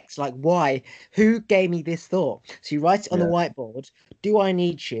dissect, like, why? Who gave me this thought? So you write it on the whiteboard. Do I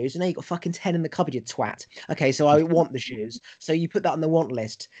need shoes? And now you got fucking 10 in the cupboard, you twat. Okay, so I want the shoes. So you put that on the want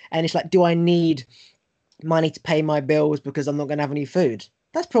list. And it's like, do I need money to pay my bills because I'm not going to have any food?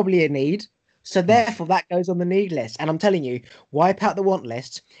 That's probably a need. So therefore, that goes on the need list. And I'm telling you, wipe out the want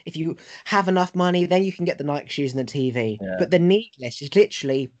list. If you have enough money, then you can get the Nike shoes and the TV. Yeah. But the need list is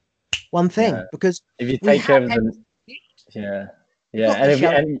literally one thing, because if you we take care have of them, yeah, got this,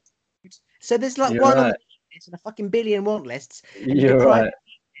 and so there's like you're one on the right. need list and a fucking billion want lists, and you You're deprive right.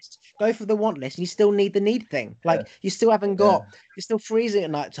 go for the want list, and you still need the need thing. Like you still haven't got, you're still freezing at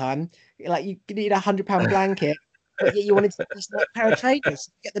night time. Like you need £100 blanket, but yet you wanted this pair of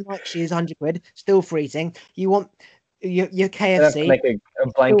trainers. You get the Nike shoes, 100 quid, still freezing. You want your You have to KFC, make a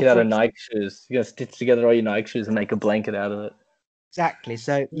still blanket out of freezing. Nike shoes. You gotta stitch together all your Nike shoes and make a blanket out of it. Exactly.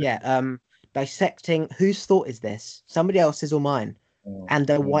 So yeah, dissecting whose thought is this? Somebody else's or mine? And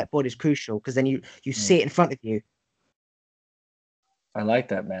the whiteboard is crucial because then you see it in front of you. I like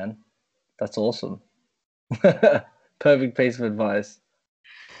that, man. That's awesome. Perfect piece of advice.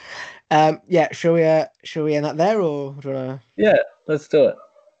 Yeah, shall we end that there, or do you wanna... Yeah, let's do it.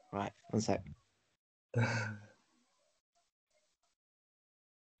 Right, one sec.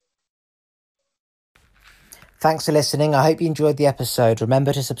 Thanks for listening. I hope you enjoyed the episode.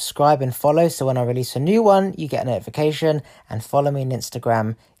 Remember to subscribe and follow so when I release a new one, you get a notification. And follow me on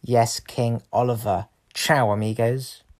Instagram, Yes King Oliver. Ciao, amigos.